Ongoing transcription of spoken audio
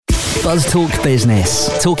Buzz Talk Business,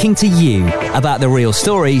 talking to you about the real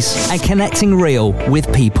stories and connecting real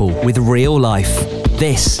with people with real life.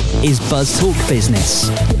 This is Buzz Talk Business.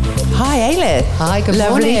 Hi, Ailith. Hi, good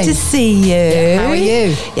Lovely morning. to see you. Yeah, how are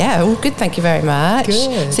you? Yeah, all good, thank you very much.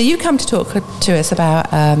 Good. So you come to talk to us about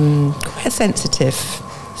quite a sensitive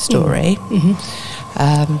story.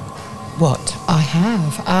 What? I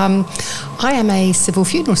have. I am a civil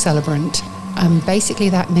funeral celebrant. Basically,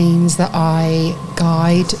 that means that I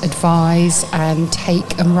guide, advise, and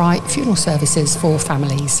take and write funeral services for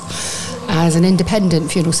families. As an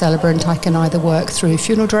independent funeral celebrant, I can either work through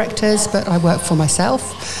funeral directors, but I work for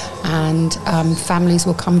myself, and families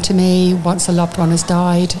will come to me once a loved one has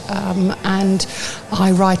died, and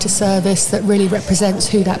I write a service that really represents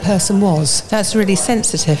who that person was. That's really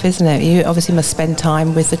sensitive, isn't it? You obviously must spend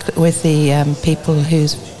time with the people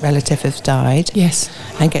whose relative has died. Yes.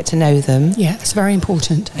 And get to know them. Yeah, it's very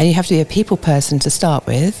important. And you have to be a people person to start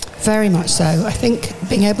with. Very much so. I think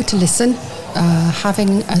being able to listen,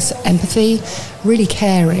 having empathy, really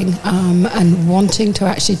caring, and wanting to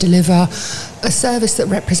actually deliver a service that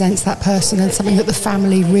represents that person and something that the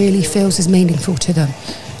family really feels is meaningful to them.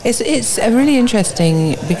 It's really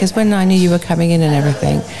interesting because when I knew you were coming in and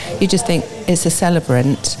everything, you just think it's a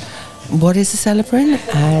celebrant. What is a celebrant?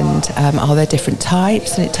 And are there different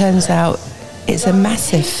types? And it turns out it's a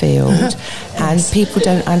massive field, and people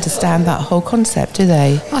don't understand that whole concept, do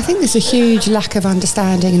they? I think there's a huge lack of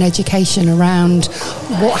understanding and education around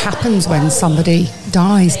what happens when somebody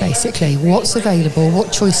dies, basically. What's available,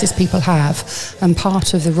 what choices people have. And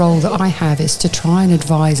part of the role that I have is to try and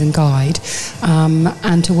advise and guide,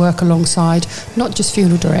 and to work alongside not just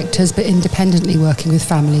funeral directors, but independently working with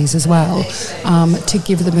families as well, to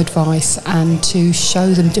give them advice and to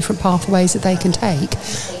show them different pathways that they can take.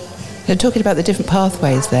 So talking about the different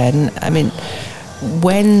pathways then, I mean,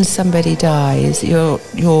 when somebody dies, you're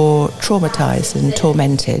traumatised and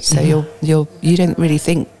tormented, so you don't really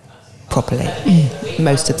think properly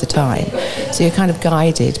most of the time. So you're kind of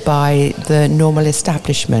guided by the normal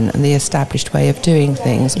establishment and the established way of doing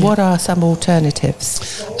things. What are some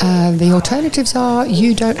alternatives? The alternatives are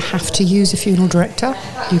you don't have to use a funeral director.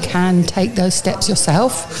 You can take those steps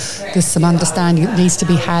yourself. There's some understanding that needs to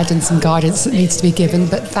be had and some guidance that needs to be given,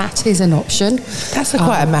 but that is an option. That's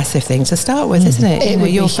quite a massive thing to start with, isn't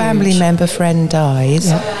it? Your family member, friend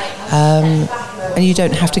dies. And you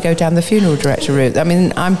don't have to go down the funeral director route. I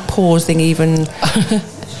mean, I'm pausing even.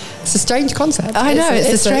 It's a strange concept. I know, it's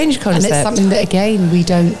a strange concept. And it's something that, again, we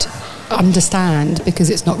don't understand because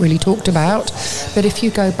it's not really talked about. But if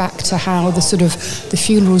you go back to how the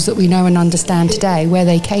funerals that we know and understand today, where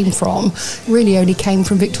they came from, really only came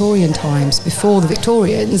from Victorian times. Before the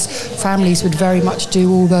Victorians, families would very much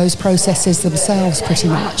do all those processes themselves pretty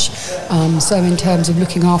much. So in terms of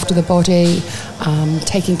looking after the body,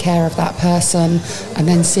 taking care of that person, and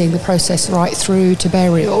then seeing the process right through to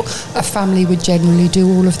burial, a family would generally do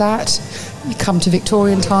all of that. You come to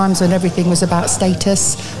Victorian times when everything was about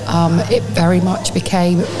status, it very much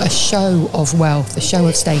became a show of wealth, a show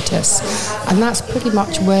of status. And that's pretty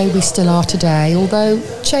much where we still are today, although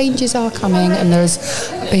changes are coming, and there's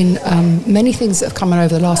been many things that have come in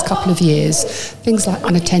over the last couple of years, things like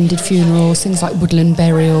unattended funerals, things like woodland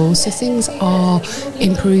burials, so things are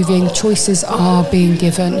improving, choices are being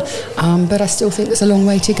given, but I still think there's a long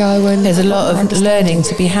way to go. And there's a lot of learning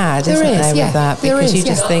to be had, isn't there, with that? Because you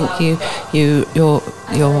just think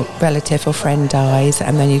your relative or friend dies,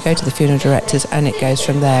 and then you go to the funeral directors and it goes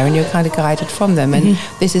from there, and you're kind of guided from them. And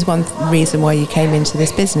this is one reason why you came into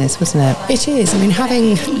this business, wasn't it? It is. I mean,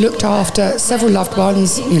 having looked after several loved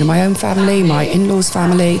ones, my own family, my in-laws'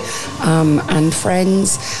 family, and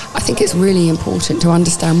friends, I think it's really important to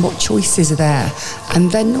understand what choices are there, and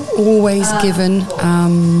then always given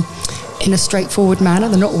in a straightforward manner.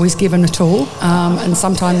 They're not always given at all, and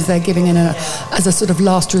sometimes they're given as a sort of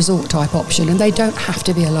last resort type option, and they don't have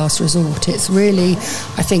to be a last resort. It's really,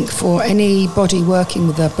 I think, for anybody working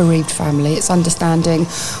with a bereaved family, it's understanding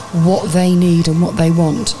what they need and what they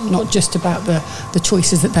want, not just about the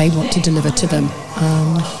choices that they want to deliver to them.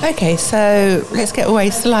 Okay, so let's get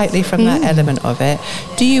away slightly from that element of it.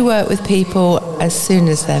 Do you work with people as soon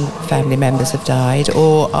as their family members have died,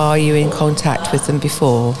 or are you in contact with them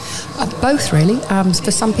before? Both, really.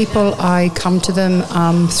 For some people, I come to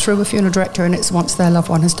them through a funeral director, and it's once their loved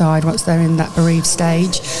one has died, once they're in that bereaved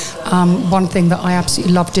stage. One thing that I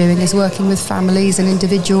absolutely love doing is working with families and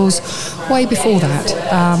individuals way before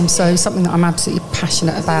that. So something that I'm absolutely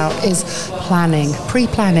passionate about is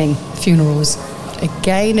pre-planning funerals.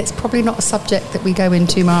 again, it's probably not a subject that we go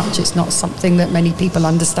into much. It's not something that many people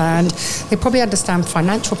understand. They probably understand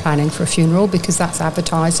financial planning for a funeral because that's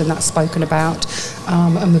advertised and that's spoken about,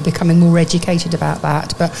 and we're becoming more educated about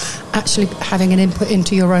that. But actually having an input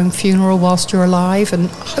into your own funeral whilst you're alive, and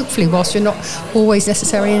hopefully whilst you're not always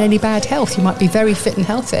necessarily in any bad health. You might be very fit and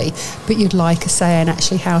healthy, but you'd like a say in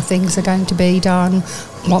actually how things are going to be done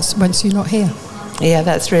once you're not here. Yeah,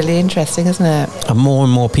 that's really interesting, isn't it? Are more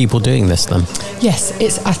and more people doing this then? Yes,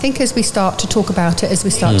 I think as we start to talk about it, as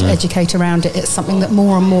we start to educate around it, it's something that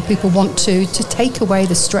more and more people want to take away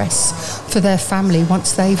the stress for their family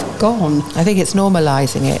once they've gone. I think it's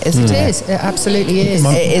normalising it, isn't it? It is, it absolutely is.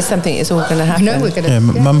 It is something that's all going to happen. I know we're going to...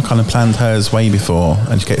 Yeah, Mum kind of planned hers way before,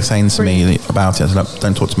 and she kept saying to me about it, I said,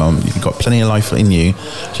 don't talk to Mum, you've got plenty of life in you.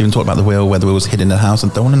 She even talked about the will, where the will was hidden in the house,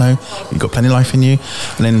 and don't want to know, you've got plenty of life in you.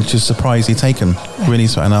 And then she was surprisingly taken, really.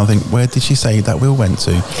 And I think, where did she say that will went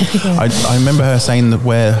to? I remember her saying that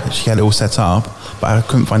where she had it all set up, but I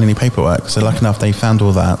couldn't find any paperwork. So lucky enough, they found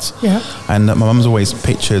all that. Yeah. And my mum's always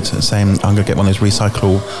pictured saying, I'm going to get one of those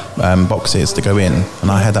recyclable boxes to go in. And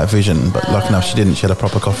I had that vision, but lucky enough, she didn't. She had a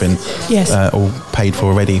proper coffin, all paid for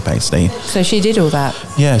already, basically. So she did all that?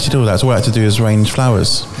 Yeah, she did all that. So all I had to do is arrange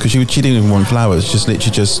flowers. Because she didn't even want flowers, just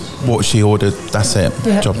literally just what she ordered, that's it,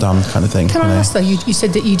 job done kind of thing. Can I ask though, you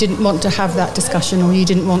said that you didn't want to have that discussion, or you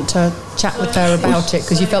didn't want to chat with her about it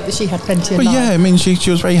because you felt that she had plenty of life? Yeah, I mean, she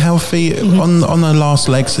was very healthy. On her last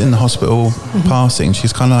legs in the hospital, passing,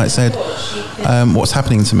 she's kind of like said, what's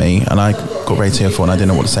happening to me? And I got very tearful and I didn't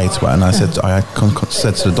know what to say to her. And I said, I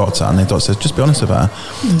said to the doctor, and the doctor said, just be honest with her.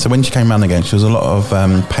 So when she came round again, she was a lot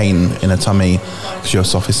of pain in her tummy because she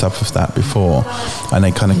was office suffered that before, and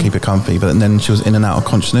they kind of keep it comfy. But then she was in and out of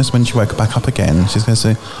consciousness. When she woke back up again, she's going to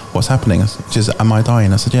say, what's happening? She said, am I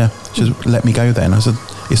dying? I said, yeah. She said, let me go then. I said,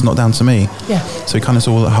 it's not down to me. Yeah. So we kind of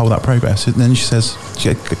saw how that progress. And then she says,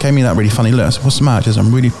 she gave me that really funny look. I said, what's the matter? She says,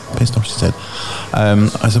 I'm really pissed off, she said.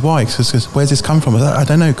 I said, why? She says, where's this come from? I said, I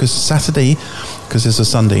don't know, because Saturday, because it's a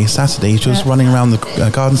Sunday, Saturday, she was running around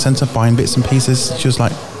the garden centre buying bits and pieces. She was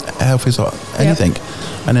like, healthy as anything.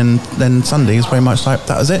 And then Sunday is very much like,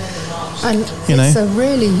 that was it. And it's a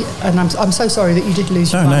really, and I'm so sorry that you did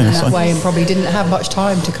lose your mum in that way and probably didn't have much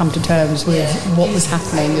time to come to terms with what was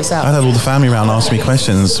happening yourself. I had all the family around asking me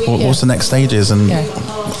questions. What's the next stages? And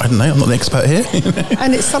I don't know, I'm not the expert here.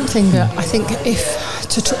 And it's something that I think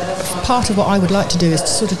part of what I would like to do is to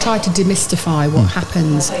sort of try to demystify what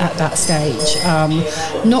happens at that stage,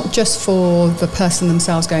 not just for the person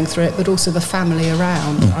themselves going through it, but also the family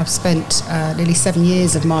around. I've spent nearly 7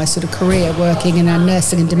 years of my sort of career working in a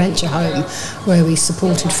nursing and dementia home, where we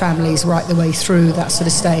supported families right the way through that sort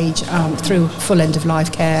of stage, through full end of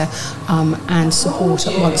life care, and support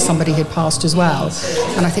once somebody had passed as well.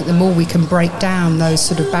 And I think the more we can break down those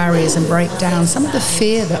sort of barriers and break down some of the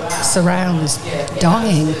fear that surrounds dying,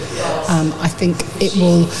 I think it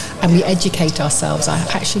will, and we educate ourselves, I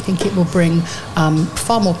actually think it will bring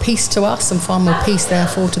far more peace to us and far more peace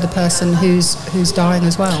therefore to the person who's dying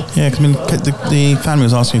as well. Yeah, because I mean, the family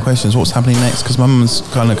was asking me questions, what's happening next? Because Mum's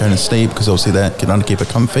kind of going to sleep because obviously they're trying to keep her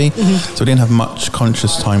comfy, so we didn't have much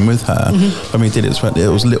conscious time with her. When we did it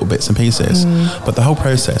was little bits and pieces, but the whole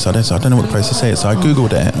process, I don't know what the process is, so I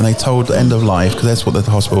googled it and they told the end of life, because that's what the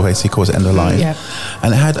hospital basically calls it, end of life,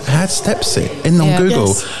 and it had steps in on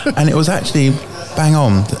Google, and it was actually bang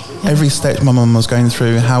on. Every step my mum was going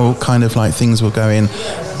through, how kind of like things were going,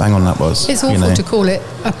 bang on that was. It's awful to call it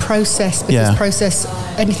a process, because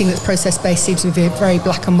anything that's process based seems to be very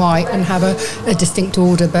black and white and have a distinct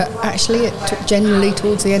order, but actually generally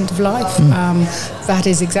towards the end of life, that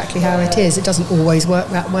is exactly how it is. It doesn't always work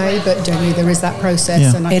that way, but generally there is that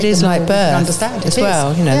process. And I it is like birth understand as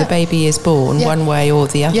well. The baby is born one way or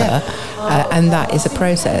the other, and that is a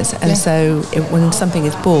process. And so when something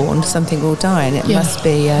is born, something will die, and it must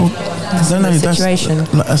be a situation.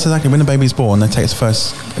 That's exactly, when the baby's born, they take its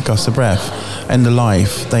first gust of breath. End of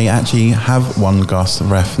life, they actually have one gust of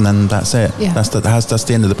breath, and then that's it. That's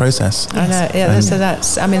the end of the process. I know. So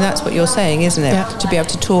that's what you're saying, isn't it? To be able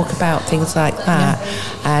to talk about things like that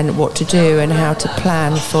and what to do and how to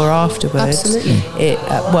plan for afterwards. Absolutely.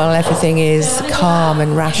 Everything is calm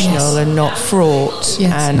and rational and not fraught.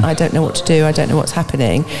 And I don't know what to do. I don't know what's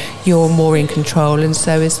happening. You're more in control, and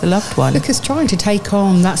so is the loved one. Because trying to take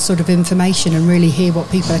on that sort of information and really hear what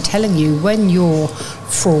people are telling you when you're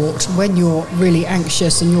fraught, when you're really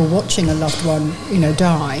anxious and you're watching a loved one,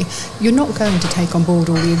 die, you're not going to take on board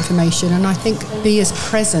all the information. And I think be as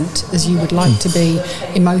present as you would like to be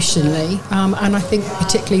emotionally. And I think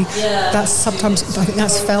particularly I think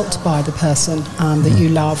that's felt by the person that you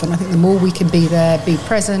love. And I think the more we can be there, be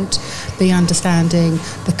present, be understanding,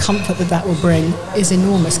 the comfort that will bring is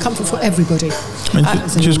enormous. Comfort for everybody.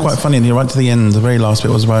 Which was quite funny. Right to the end, the very last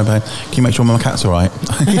bit was about, can you make sure my cat's all right?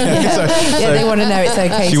 They want to know it's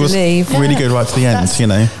okay she to was leave. Really good right to the end,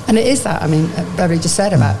 And it is that. I mean, Beverly just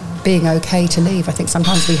said about being okay to leave. I think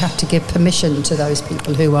sometimes we have to give permission to those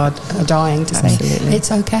people who are dying to say,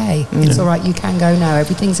 it's okay, it's all right, you can go now,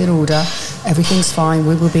 everything's in order, everything's fine,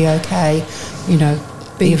 we will be okay, be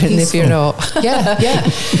even peaceful. if you're not. Yeah.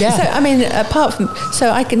 So, I mean,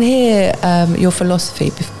 I can hear your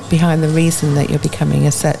philosophy behind the reason that you're becoming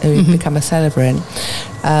become a celebrant.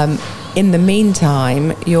 In the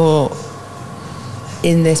meantime, you're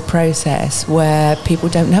in this process where people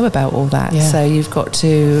don't know about all that, so you've got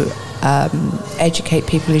to educate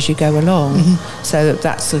people as you go along. So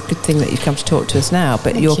that's a good thing that you've come to talk to us now.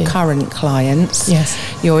 But your current clients,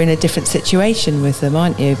 you're in a different situation with them,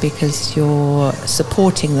 aren't you? Because you're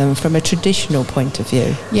supporting them from a traditional point of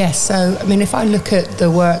view. Yes. So I mean, if I look at the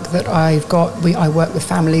work that I've got, I work with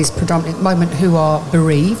families predominantly at the moment who are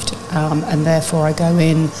bereaved, and therefore I go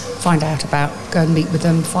in, go and meet with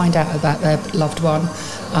them, find out about their loved one,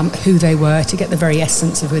 who they were, to get the very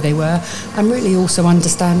essence of who they were, and really also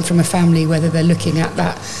understand from a family whether they're looking at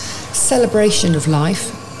that celebration of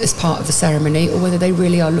life as part of the ceremony or whether they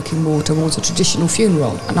really are looking more towards a traditional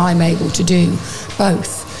funeral. And I'm able to do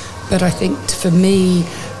both. But I think for me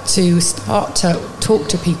to start to talk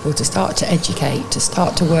to people, to start to educate, to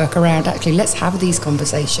start to work around, actually, let's have these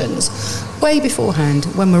conversations way beforehand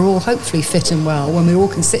when we're all hopefully fit and well, when we all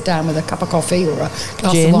can sit down with a cup of coffee or a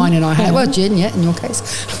glass of wine in our hand. Well, gin, in your case.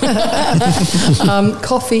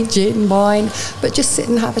 Coffee, gin, wine, but just sit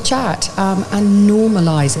and have a chat and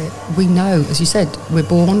normalise it. We know, as you said, we're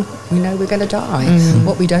born, we know we're going to die.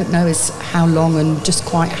 What we don't know is how long and just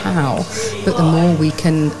quite how. But the more we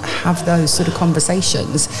can have those sort of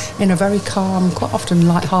conversations in a very calm, quite often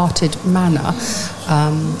light-hearted manner.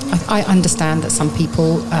 I understand that some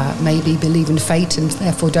people maybe believe in fate and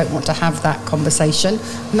therefore don't want to have that conversation,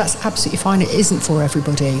 and that's absolutely fine. It isn't for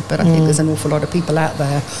everybody, but I think there's an awful lot of people out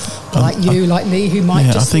there like you, like me, who might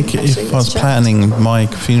just I think if I was planning my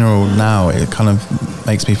funeral now, it kind of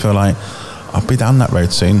makes me feel like I'll be down that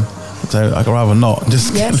road soon. So I'd rather not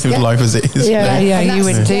just live life as it is. You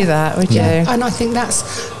wouldn't do that, would you? And I think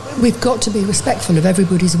we've got to be respectful of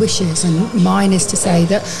everybody's wishes, and mine is to say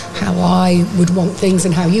that how I would want things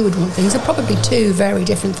and how you would want things are probably two very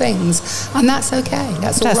different things, and that's okay.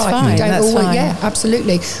 That's all right. Fine. That's fine. Yeah,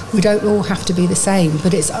 absolutely. We don't all have to be the same,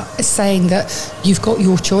 but it's saying that you've got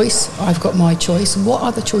your choice, I've got my choice. What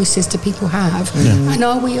other choices do people have, and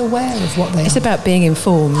are we aware of what they are? It's about being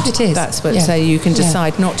informed. It is. That's what. So you can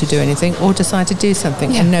decide not to do anything or decide to do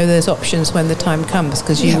something, and know there's options when the time comes,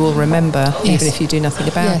 because you will remember even if you do nothing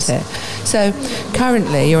about it. So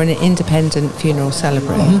currently you're an independent funeral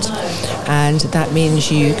celebrant, and that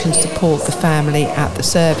means you can support the family at the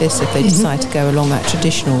service if they decide to go along that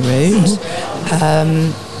traditional route.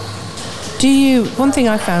 One thing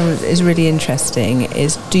I found is really interesting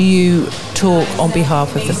is, do you talk on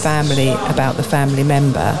behalf of the family about the family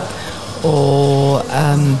member, or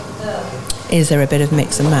is there a bit of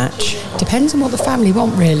mix and match? Depends on what the family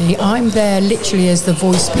want, really. I'm there literally as the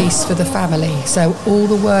voice piece for the family. So all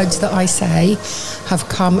the words that I say have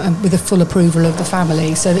come with the full approval of the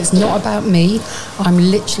family. So it's not about me. I'm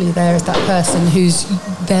literally there as that person who's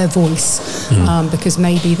their voice, because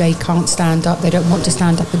maybe they can't stand up, they don't want to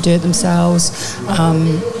stand up and do it themselves,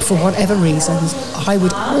 for whatever reasons. I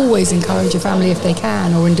would always encourage a family, if they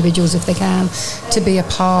can, or individuals if they can, to be a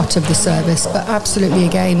part of the service. But absolutely,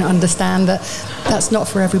 again, understand that that's not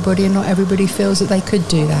for everybody, and not everybody feels that they could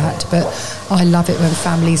do that. But I love it when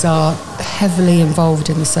families are heavily involved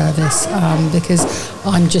in the service, because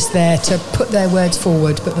I'm just there to put their words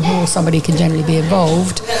forward. But the more somebody can generally be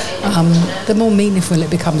involved, the more meaningful it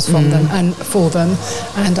becomes from them and for them,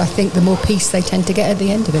 and I think the more peace they tend to get at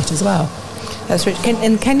the end of it as well. That's rich.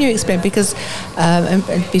 Can you explain, because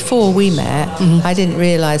before we met, I didn't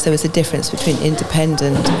realise there was a difference between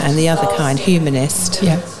independent and the other kind, humanist.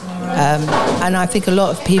 And I think a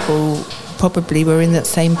lot of people probably were in that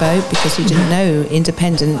same boat, because you didn't know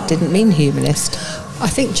independent didn't mean humanist. I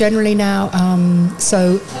think generally now, as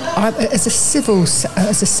a civil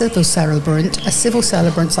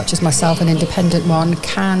celebrant such as myself, an independent one,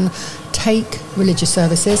 can take religious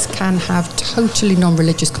services, can have totally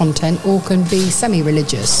non-religious content, or can be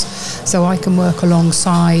semi-religious. So I can work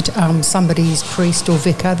alongside somebody's priest or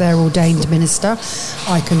vicar, their ordained minister.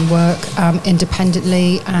 I can work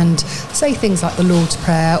independently and say things like the Lord's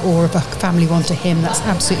Prayer, or if a family want a hymn, that's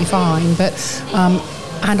absolutely fine. But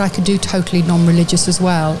and I could do totally non-religious as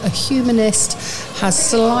well. A humanist has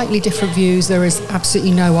slightly different views. There is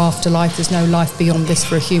absolutely no afterlife. There's no life beyond this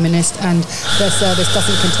for a humanist, and their service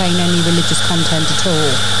doesn't contain any religious content at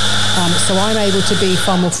all. So I'm able to be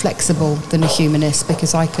far more flexible than a humanist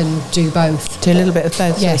because I can do both. Do a little bit of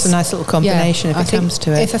both. Yes. So it's a nice little combination if it comes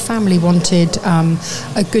to it. If a family wanted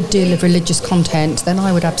a good deal of religious content, then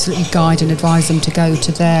I would absolutely guide and advise them to go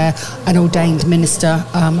to an ordained minister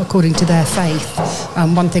according to their faith.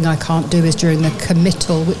 One thing I can't do is during the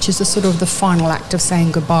committal, which is the sort of the final act of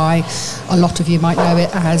saying goodbye. A lot of you might know it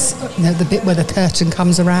as the bit where the curtain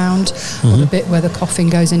comes around, or the bit where the coffin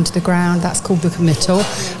goes into the ground. That's called the committal.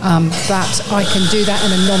 That I can do that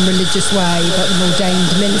in a non-religious way, but an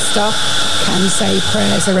ordained minister can say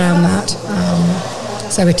prayers around that.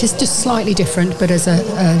 So it is just slightly different, but as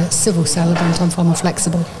a civil celebrant, I'm far more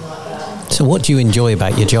flexible. So what do you enjoy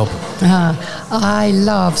about your job? I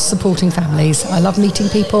love supporting families. I love meeting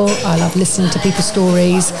people. I love listening to people's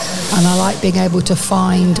stories, and I like being able to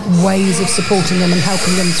find ways of supporting them and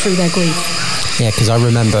helping them through their grief. Yeah, because I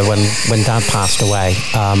remember when Dad passed away,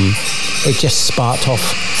 it just sparked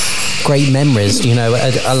off great memories,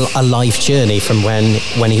 a life journey from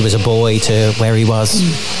when he was a boy to where he was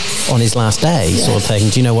on his last day, sort of thing.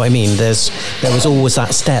 Do you know what I mean? There was always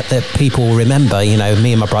that step that people will remember.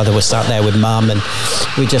 Me and my brother were sat there with Mum, and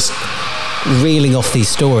we just reeling off these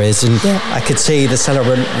stories, and I could see the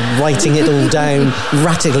celebrant writing it all down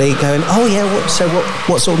erratically, going, "Oh yeah,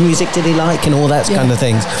 what sort of music did he like?" and all that kind of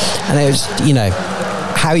things. And it was,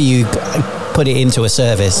 how you put it into a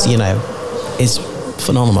service, is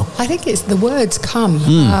phenomenal. I think it's the words come.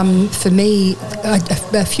 For me,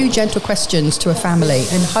 a few gentle questions to a family,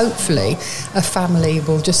 and hopefully a family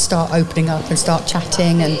will just start opening up and start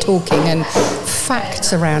chatting and talking, and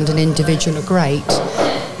facts around an individual are great.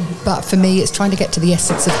 But for me, it's trying to get to the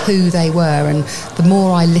essence of who they were, and the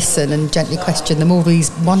more I listen and gently question, the more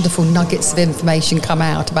these wonderful nuggets of information come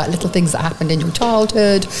out about little things that happened in your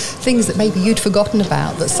childhood, things that maybe you'd forgotten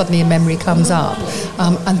about, that suddenly a memory comes up.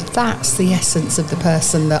 And that's the essence of the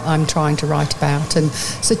person that I'm trying to write about. And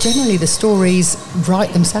so generally the stories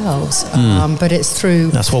write themselves, but it's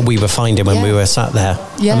through... That's what we were finding when we were sat there.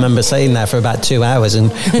 I remember sitting there for about 2 hours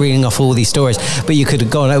and reading off all these stories. But we could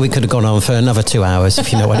have gone on for another 2 hours,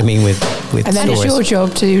 if you know what I mean. With and then stories. It's your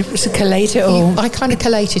job to collate it all. I kind of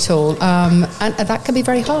collate it all, and that can be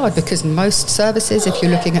very hard because most services, if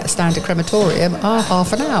you're looking at a standard crematorium, are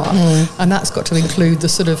half an hour, and that's got to include the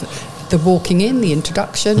sort of the walking in, the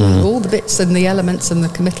introduction, all the bits and the elements and the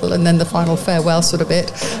committal, and then the final farewell sort of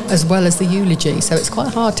bit, as well as the eulogy. So it's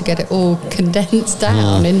quite hard to get it all condensed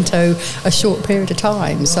down into a short period of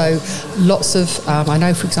time. So lots of, I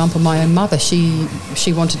know, for example, my own mother, she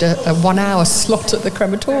wanted a 1 hour slot at the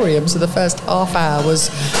crematorium. So the first half hour was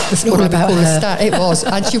all about her. It was,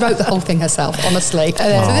 and she wrote the whole thing herself, honestly. So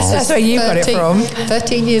that's where you got it from.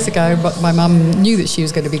 13 years ago, but my mum knew that she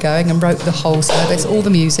was going to be going and wrote the whole service, all the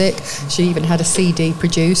music. She even had a CD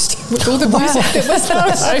produced with all the music that was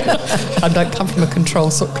there. I don't come from a controlling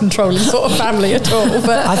sort of family at all.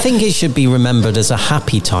 But I think it should be remembered as a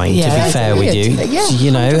happy time, to be fair with you.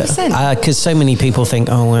 Yeah, because so many people think,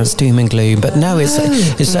 oh, well, it's doom and gloom. But no, it's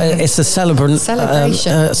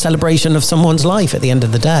a celebration of someone's life at the end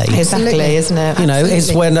of the day. Exactly, isn't it?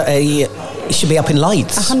 It's when it should be up in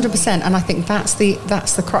lights. 100%, and I think that's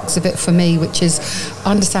the crux of it for me, which is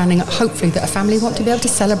understanding, hopefully, that a family want to be able to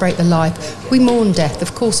celebrate the life. We mourn death,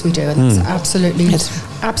 of course we do, and that's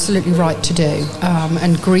absolutely right to do.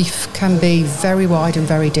 And grief can be very wide and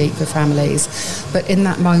very deep for families. But in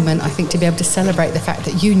that moment, I think to be able to celebrate the fact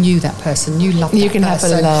that you knew that person, you loved that person. You can have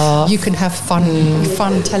a laugh. You can have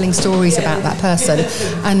fun telling stories about that person.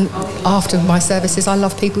 And after my services, I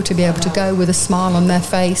love people to be able to go with a smile on their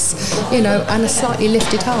face, and a slightly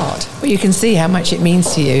lifted heart. Well, you can see how much it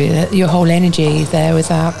means to you, your whole energy there with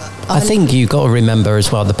that. I think you've got to remember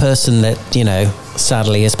as well, the person that,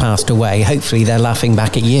 sadly has passed away, hopefully they're laughing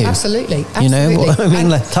back at you. Absolutely. You know, Absolutely. I mean,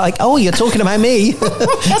 like, oh, you're talking about me.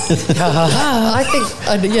 I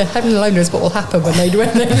think, heaven alone knows what will happen when they're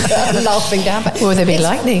laughing down. But Will there be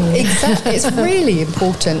lightning? Exactly. It's really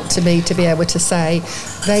important to me to be able to say,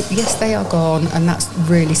 they are gone, and that's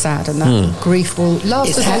really sad, and that grief will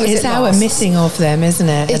last as long as It's it our lasts. missing of them, isn't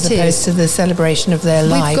it? As It opposed is. to the celebration of their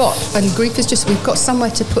life. And grief is just, we've got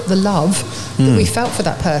somewhere to put the love that we felt for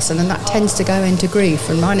that person, and that tends to go into grief.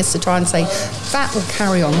 And mine is to try and say, that will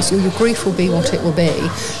carry on, so your grief will be what it will be.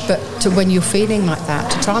 But when you're feeling like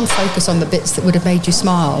that, to try and focus on the bits that would have made you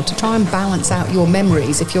smile, to try and balance out your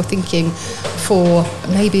memories. If you're thinking for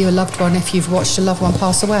maybe a loved one, if you've watched a loved one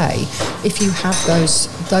pass away, if you have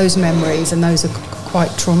those memories and those are quite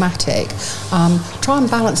traumatic, try and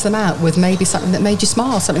balance them out with maybe something that made you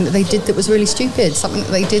smile, something that they did that was really stupid, something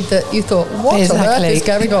that they did that you thought, what on earth is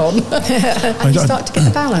going on? And you start to get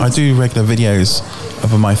the balance. I do regular videos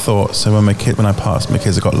of my thoughts. So when I pass, my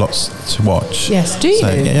kids have got lots to watch. Yes, do you? So,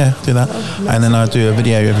 yeah, do that. And then I do a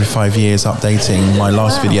video every 5 years updating my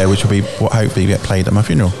last video, which will be what hopefully get played at my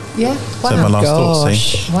funeral. Yeah. Wow. So my last thoughts.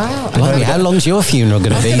 See? Wow. Blimey, how long's your funeral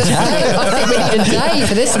going to be, Jack? I think we need a day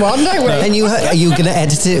for this one, don't we? And are you going to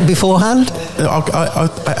edit it beforehand? I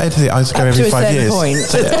edit it. I just go Up to every a 5 certain years. point.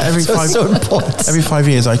 So Points. every 5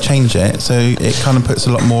 years I change it, so it kind of puts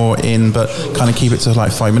a lot more in, but kind of keep it to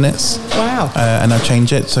like 5 minutes. Wow. And I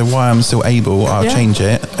change it. So while I'm still able, I'll change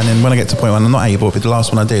it, and then when I get to the point when I'm not able, it'll be the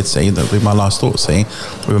last one I did see, that with my last thoughts,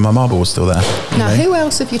 with my marble was still there. Now, who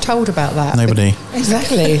else have you told about that? Nobody.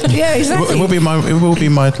 Exactly. Yeah, exactly. It will be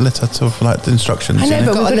my letter to like the instructions. I know,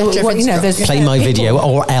 but Got a letter of there's Play my video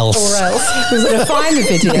or else. We're going to find the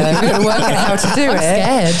video. We're going to work out how to do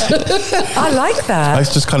it. Scared. I like that. I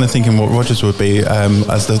was just kind of thinking what Rogers would be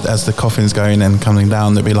as the coffin's going and coming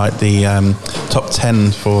down. There'd be like the top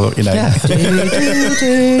 10 for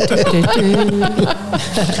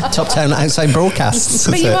Top 10 outside broadcasts.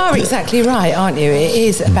 But you are exactly right, aren't you? It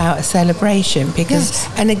is about a celebration because,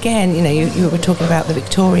 and again, you were talking about the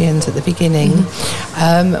Victorians at the beginning.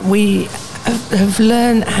 We have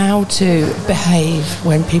learned how to behave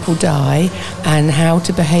when people die and how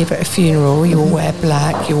to behave at a funeral. You all wear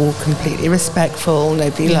black, you're all completely respectful,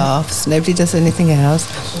 nobody laughs, nobody does anything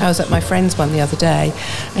else. I was at my friend's one the other day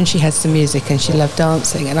and she had some music and she loved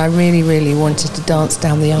dancing, and I really, really wanted to dance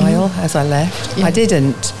down the aisle as I left. I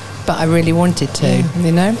didn't, but I really wanted to,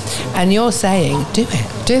 And you're saying, do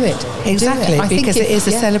it. Do it. Exactly, I think because it is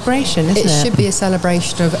a celebration, isn't it? It should be a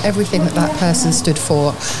celebration of everything that person stood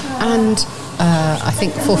for. And I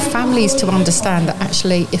think for families to understand that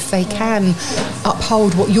actually if they can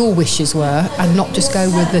uphold what your wishes were and not just go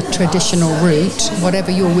with the traditional route,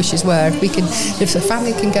 whatever your wishes were, if the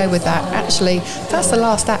family can go with that, actually that's the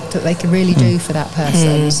last act that they can really do for that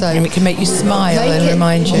person. So and it can make you smile and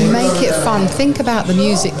remind you. Make it fun. Think about the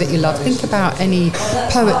music that you love. Think about any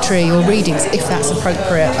poetry or readings if that's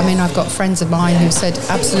appropriate. I mean, I've got friends of mine who said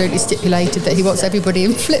absolutely stipulated that he wants everybody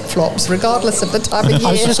in flip-flops regardless of the time of year.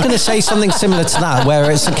 I was just going to say something similar to that,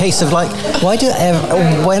 where it's a case of like, why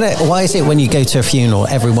is it when you go to a funeral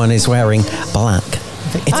everyone is wearing black?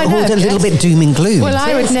 It's all a little bit doom and gloom. Well,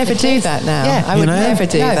 I would never do that now. Yeah. I would never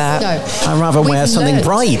do that. No. I'd rather wear something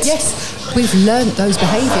bright. Yes. We've learnt those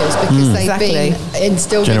behaviours because they've been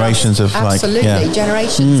instilled generations in us. of absolutely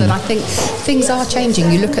generations, and I think things are changing.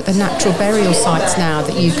 You look at the natural burial sites now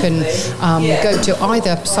that you can go to.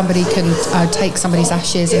 Either somebody can take somebody's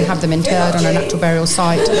ashes and have them interred on a natural burial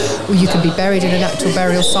site, or you can be buried in a natural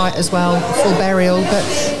burial site as well, full burial. But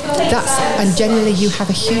and generally you have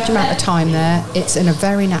a huge amount of time there. It's in a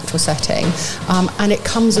very natural setting, and it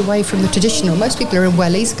comes away from the traditional. Most people are in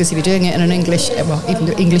wellies because if you're doing it in an even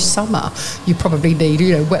the English summer, you probably need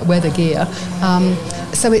wet weather gear.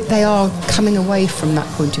 So they are coming away from that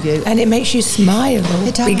point of view, and it makes you smile.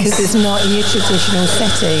 It does. Because it's not in your traditional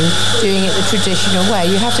setting, doing it the traditional way.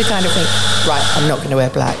 You have to kind of think, right, I'm not going to wear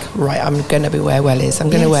black. Right, I'm going to wear wellies. I'm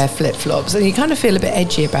going to wear flip flops, and you kind of feel a bit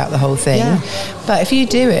edgy about the whole thing. Yeah. But if you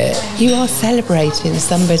do it, you are celebrating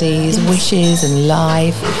somebody's wishes and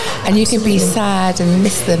life, and you can be sad and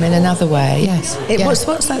miss them in another way. Yes.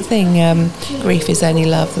 What's that thing? Grief is only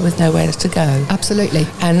love with nowhere to go. Absolutely.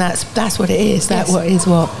 And that's what it is. Yes. That is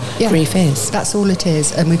what grief is. That's all it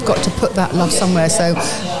is, and we've got to put that love somewhere. So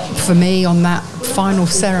for me, on that final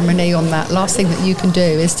ceremony, on that last thing that you can do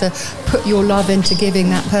is to put your love into giving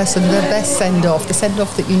that person the best send-off, the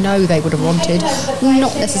send-off that you know they would have wanted,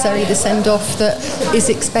 not necessarily the send-off that is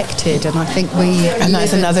expected. And I think and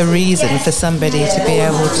that's another reason for somebody to be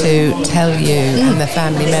able to tell you and the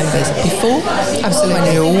family members before, absolutely,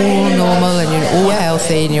 when you're all normal and you're all healthy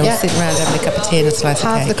coffee and you're sitting around having a cup of tea and a slice of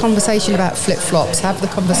Have cake. the conversation about flip-flops. Have the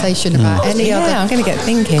conversation about any other I'm going to get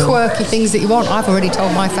thinking. quirky things that you want. I've already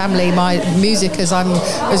told my family my music as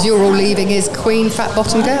you're all leaving is Queen Fat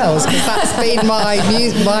Bottom Girls, because that's been my I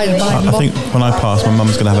think when I pass, my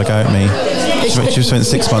mum's going to have a go at me. She spent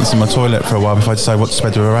 6 months in my toilet for a while before I decided what to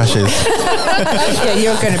spread with her ashes. Yeah,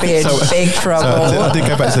 you're going to be in big trouble. I did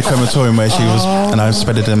go back to the crematorium where she was, and I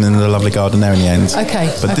spreaded them in the lovely garden there in the end.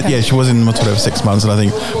 Okay. But okay. yeah, she was in my toilet for 6 months, and I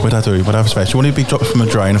think, what I do? What I expect? She wanted to be dropped from a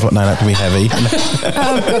drone. I thought, no, that could be heavy.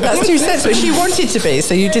 Oh, God, that's too sensible. She wanted to be,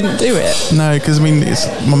 so you didn't do it. No, because I mean,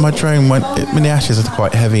 my drone went. The ashes are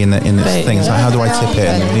quite heavy in its thing. It's like, how do I tip it?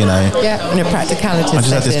 And, Practicality. I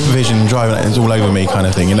just had this vision driving it. It's all over me, kind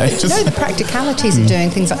of thing. Just the practicalities of doing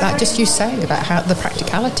things like that. Just you saying about how the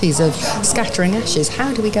practicalities of scattering ashes.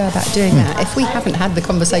 How do we go about doing that? If we haven't had the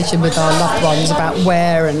conversation with our loved ones about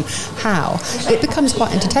where and how, it becomes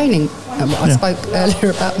quite entertaining. I spoke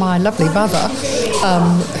earlier about my lovely mother,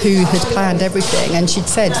 who had planned everything, and she'd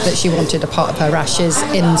said that she wanted a part of her ashes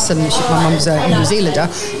in my mum's a New Zealander,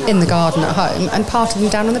 in the garden at home, and part of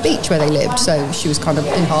them down on the beach where they lived. So she was kind of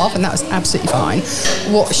in half, and that was absolutely fine.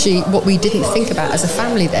 What we didn't think about as a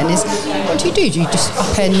family then is, what do? Do you just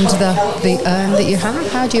upend the urn that you have?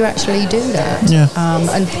 How do you actually do that? Yeah.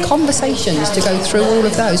 And conversations to go through all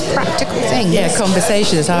of those practical things. Yeah,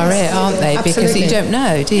 conversations are it, aren't they? Absolutely. Because you don't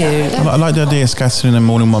know, do you? I like the idea of scattering them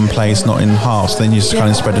all in one place, not in halves. Then you're just kind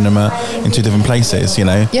of spreading them in two different places,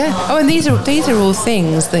 Yeah. Oh, and these are all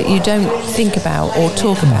things that you don't think about or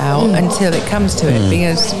talk about until it comes to it.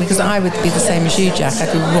 Because I would be the same as you, Jack. I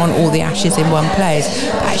could want all the ashes in one place.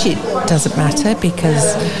 But actually, it doesn't matter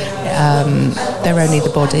because they're only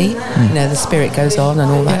the body. The spirit goes on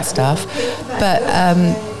and all that stuff. But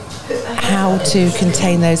how to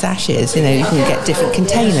contain those ashes? You can get different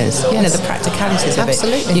containers. Yes. The practicalities of it.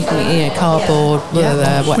 Absolutely. You can, cardboard,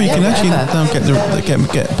 whatever. Well, you can actually now put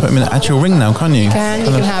them in an actual ring now, can't you? You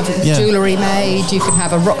can have jewellery made. You can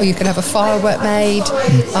have a firework made.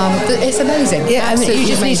 It's amazing. Yeah, and you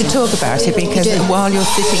just amazing. need to talk about it, because while you're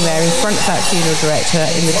sitting there in front of that funeral director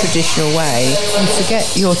in the traditional way, you forget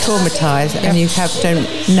you're traumatised and you don't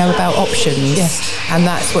know about options. Yes. And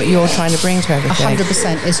that's what you're trying to bring to everything.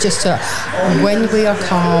 100%. It's just when we are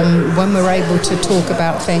calm, when we're able to talk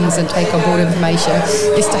about things and take on board information,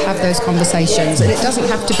 is to have those conversations. And it doesn't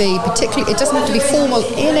have to be it doesn't have to be formal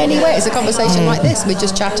in any way. It's a conversation like this. We're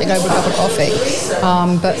just chatting over a cup of coffee.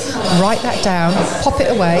 But write that down, pop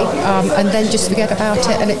it away, and then just forget about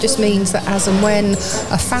it. And it just means that as and when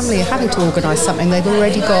a family are having to organise something, they've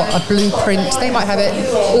already got a blueprint. They might have it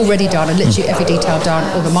already done and literally every detail done,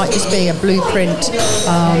 or there might just be a blueprint,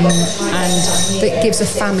 and it gives a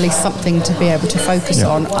family something to be able to focus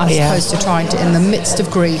on, as opposed to trying to, in the midst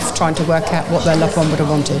of grief, trying to work out what their loved one would have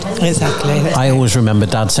wanted. Exactly. I always remember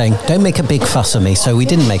Dad saying, don't make a big fuss of me, so we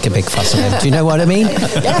didn't make a big fuss of him. Do you know what I mean?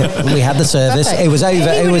 We had the service. Perfect. It was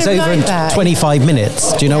over in 25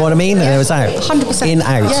 minutes. Do you know what I mean? And it was out. 100%. In,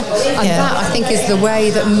 out. Yeah. And that, I think, is the way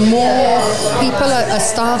that more people are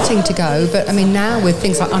starting to go. But, I mean, now with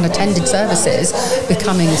things like unattended services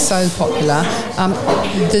becoming so popular,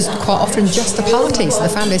 there's quite often just a party. So the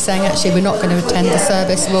family is saying, actually, we're not going to attend the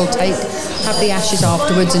service. We'll have the ashes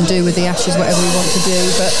afterwards and do with the ashes whatever we want to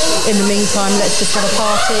do. But in the meantime, let's just have a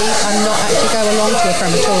party and not actually go along to a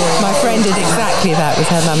crematorium. My friend did exactly that with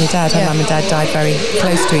her mum and dad. Her mum and dad died very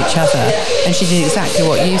close to each other, and she did exactly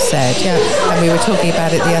what you said. Yeah. And we were talking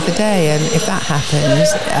about it the other day, and if that happens,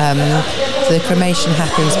 the cremation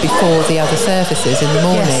happens before the other services in the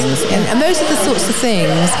mornings. Yes. And those are the sorts of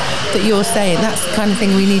things that you're saying. That's the kind of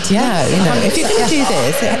thing we need to know. If you're going to do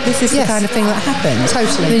this is the kind of thing that happens.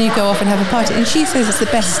 Totally. And then you go off and have a party. And she says it's the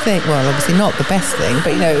best thing. Well, obviously not the best thing,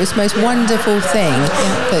 but it was the most wonderful thing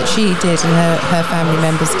that she did and her family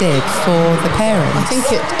members did for the parents. I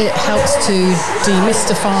think it helps to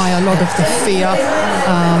demystify a lot of the fear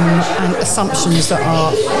and assumptions that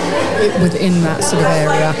are within that sort of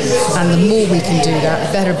area. And the more we can do that,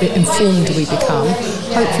 the better informed we become.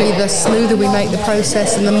 Hopefully, the smoother we make the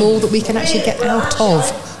process and the more that we can actually get out of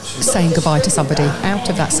saying goodbye to somebody, out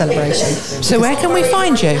of that celebration. So where can we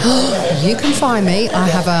find you? You can find me. I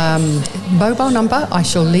have a mobile number. I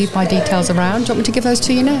shall leave my details around. Do you want me to give those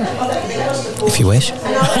to you now? If you wish.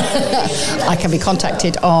 I can be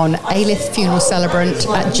contacted on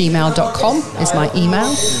alithfuneralcelebrant@gmail.com is my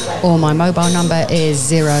email, or my mobile number is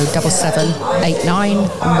 07789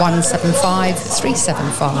 175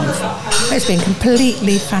 375. It's been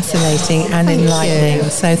completely fascinating and enlightening.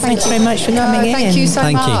 So thanks very much for coming in. Thank you so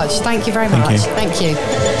Thank you. much. Thank you very much. Thank you.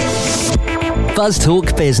 Buzz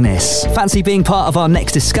Talk Business. Fancy being part of our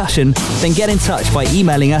next discussion? Then get in touch by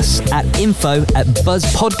emailing us at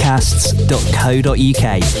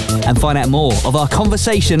info@buzzpodcasts.co.uk and find out more of our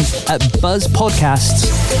conversation at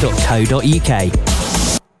buzzpodcasts.co.uk.